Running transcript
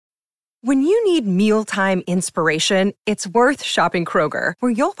When you need mealtime inspiration, it's worth shopping Kroger,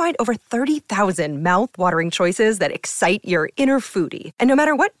 where you'll find over 30,000 mouth-watering choices that excite your inner foodie. And no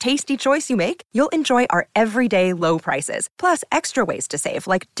matter what tasty choice you make, you'll enjoy our everyday low prices, plus extra ways to save,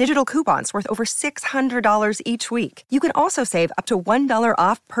 like digital coupons worth over $600 each week. You can also save up to $1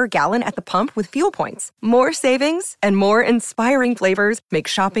 off per gallon at the pump with fuel points. More savings and more inspiring flavors make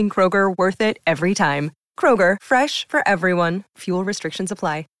shopping Kroger worth it every time. Kroger, fresh for everyone. Fuel restrictions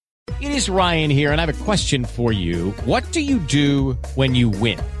apply. It is Ryan here, and I have a question for you. What do you do when you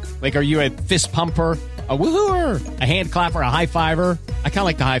win? Like, are you a fist pumper, a woo-hooer, a hand clapper, a high-fiver? I kind of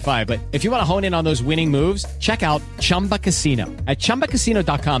like the high-five, but if you want to hone in on those winning moves, check out Chumba Casino. At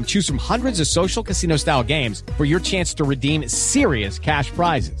ChumbaCasino.com, choose from hundreds of social casino-style games for your chance to redeem serious cash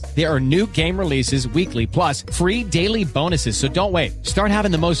prizes. There are new game releases weekly, plus free daily bonuses, so don't wait. Start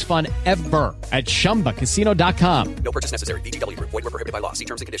having the most fun ever at ChumbaCasino.com. No purchase necessary. VGW. Void where prohibited by law. See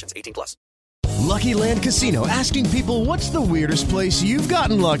terms and conditions. 18+. Lucky Land Casino, asking people, what's the weirdest place you've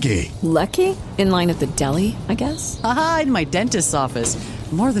gotten lucky? Lucky? In line at the deli, I guess? Aha, in my dentist's office.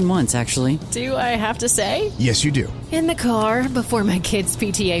 More than once, actually. Do I have to say? Yes, you do. In the car before my kids'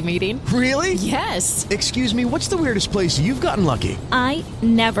 PTA meeting. Really? Yes. Excuse me, what's the weirdest place you've gotten lucky? I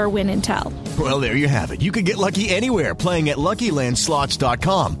never win and tell. Well, there you have it. You can get lucky anywhere, playing at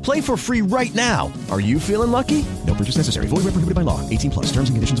LuckyLandSlots.com. Play for free right now. Are you feeling lucky? No purchase necessary. Void where prohibited by law. 18+. Terms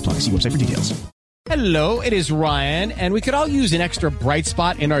and conditions apply. See website for details. Hello, it is Ryan, and we could all use an extra bright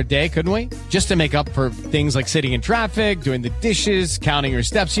spot in our day, couldn't we? Just to make up for things like sitting in traffic, doing the dishes, counting your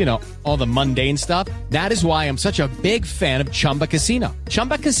steps, you know, all the mundane stuff. That is why I'm such a big fan of Chumba Casino.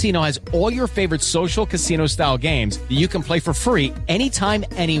 Chumba Casino has all your favorite social casino-style games that you can play for free anytime,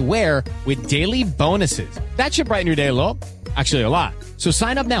 anywhere with daily bonuses. That should brighten your day a little. Actually, a lot. So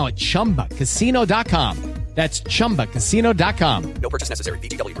sign up now at ChumbaCasino.com. That's ChumbaCasino.com. No purchase necessary.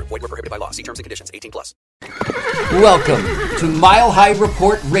 VGW. Void where prohibited by law. See terms and conditions. 18+. Welcome to Mile High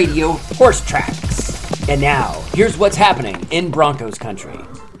Report Radio Horse Tracks. And now, here's what's happening in Broncos country.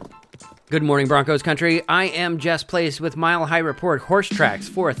 Good morning, Broncos country. I am Jess Place with Mile High Report Horse Tracks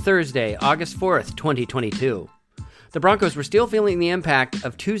for Thursday, August 4th, 2022. The Broncos were still feeling the impact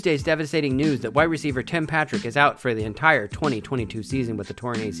of Tuesday's devastating news that wide receiver Tim Patrick is out for the entire 2022 season with a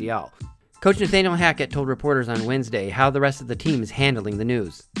torn ACL. Coach Nathaniel Hackett told reporters on Wednesday how the rest of the team is handling the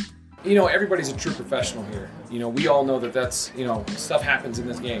news. You know, everybody's a true professional here. You know, we all know that's, stuff happens in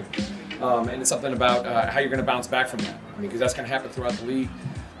this game. And it's something about how you're going to bounce back from that. I mean, because that's going to happen throughout the league,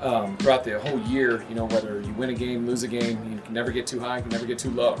 throughout the whole year, whether you win a game, lose a game, you can never get too high, you can never get too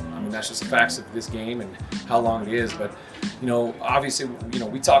low. I mean, that's just the facts of this game and how long it is. But, obviously,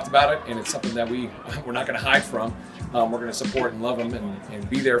 we talked about it, and it's something that we're not going to hide from. We're going to support and love them and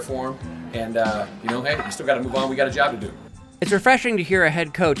be there for them. And, hey, we still got to move on. We got a job to do. It's refreshing to hear a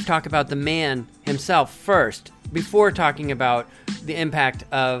head coach talk about the man himself first before talking about the impact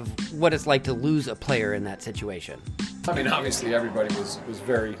of what it's like to lose a player in that situation. I mean, obviously everybody was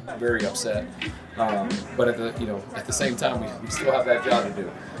very, very upset. But at the same time, we still have that job to do.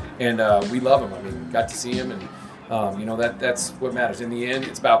 And we love him. I mean, got to see him, and that's what matters. In the end,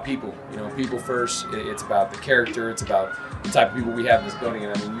 it's about people. People first. It's about the character. It's about the type of people we have in this building.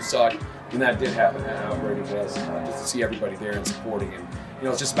 And I mean, you saw it when that did happen, how great it was just to see everybody there and supporting him.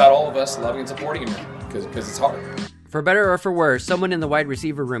 It's just about all of us loving and supporting him because it's hard. For better or for worse, someone in the wide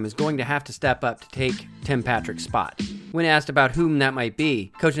receiver room is going to have to step up to take Tim Patrick's spot. When asked about whom that might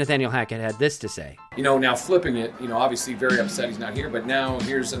be, Coach Nathaniel Hackett had this to say. Now flipping it, obviously very upset he's not here, but now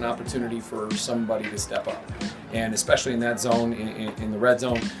here's an opportunity for somebody to step up. And especially in that zone, in the red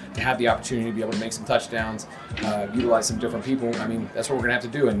zone, to have the opportunity to be able to make some touchdowns, utilize some different people. I mean, that's what we're going to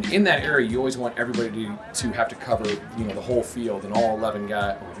have to do. And in that area, you always want everybody to have to cover, the whole field and all 11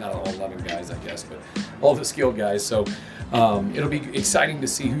 guys, well, not all 11 guys, I guess, but all the skilled guys. So it'll be exciting to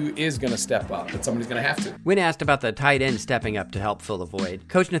see who is going to step up, but somebody's going to have to. When asked about the tight end stepping up to help fill the void,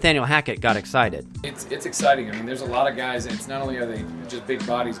 Coach Nathaniel Hackett got excited. It's exciting. I mean, there's a lot of guys, and it's not only are they just big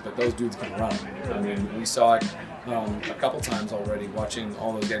bodies, but those dudes can run. I mean, we saw it a couple times already, watching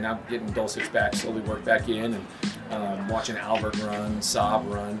all those guys, now getting Dulcich back, slowly work back in, and watching Albert run,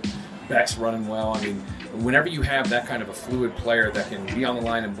 Saab run, Beck's running well. I mean, whenever you have that kind of a fluid player that can be on the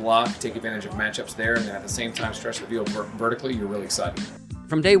line and block, take advantage of matchups there, and then at the same time stretch the field vertically, you're really excited.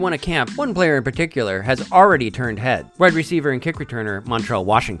 From day one of camp, one player in particular has already turned head. Wide receiver and kick returner Montrell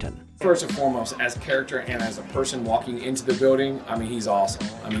Washington. First and foremost, as character and as a person walking into the building, I mean, he's awesome.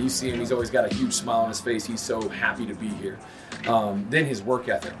 I mean, you see him, he's always got a huge smile on his face. He's so happy to be here. Then his work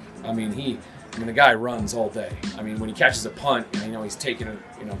ethic. I mean, the guy runs all day. I mean, when he catches a punt, he's taking it,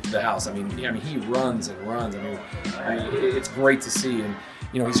 to the house. I mean, he runs and runs. I mean, it's great to see.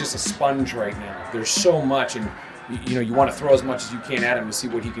 he's just a sponge right now. There's so much, and you want to throw as much as you can at him to see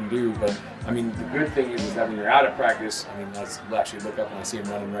what he can do. But I mean, the good thing is that when you're out of practice, I mean, let's actually look up and I see him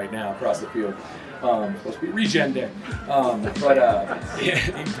running right now across the field. Supposed to be regen day,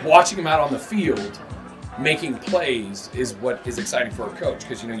 watching him out on the field, making plays is what is exciting for a coach,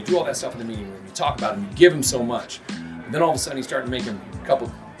 because you do all that stuff in the meeting room. You talk about him, you give him so much, and then all of a sudden he started making a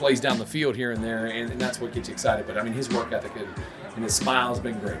couple plays down the field here and there, and that's what gets you excited. But I mean, his work ethic and his smile has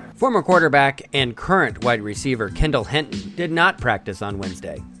been great. Former quarterback and current wide receiver Kendall Hinton did not practice on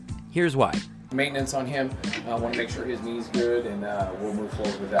Wednesday. Here's why. Maintenance on him. I want to make sure his knee's good, and we'll move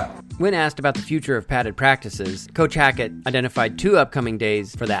forward with that. When asked about the future of padded practices, Coach Hackett identified 2 upcoming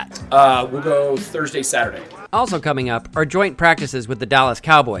days for that. We'll go Thursday, Saturday. Also coming up are joint practices with the Dallas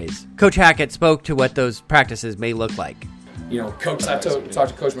Cowboys. Coach Hackett spoke to what those practices may look like. Coach, I've talked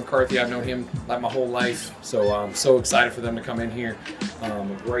to Coach McCarthy. I've known him like my whole life, so I'm so excited for them to come in here.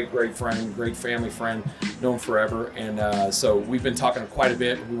 A great friend, great family friend, known forever, and so we've been talking quite a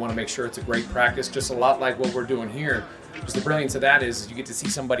bit. We want to make sure it's a great practice, just a lot like what we're doing here. Just the brilliance of that is you get to see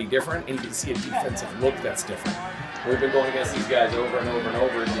somebody different, and you get to see a defensive look that's different. We've been going against these guys over and over and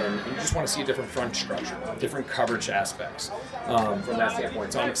over again, and you just want to see a different front structure, different coverage aspects from that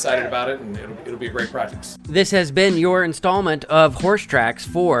standpoint. So I'm excited about it, and it'll be a great practice. This has been your installment of Horse Tracks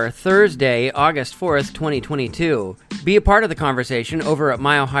for Thursday, August 4th, 2022. Be a part of the conversation over at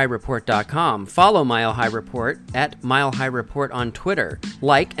MileHighReport.com. Follow Mile High Report at Mile High Report on Twitter.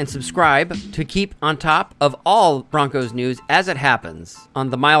 Like and subscribe to keep on top of all Broncos news as it happens on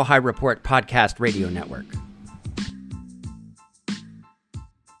the Mile High Report Podcast Radio Network.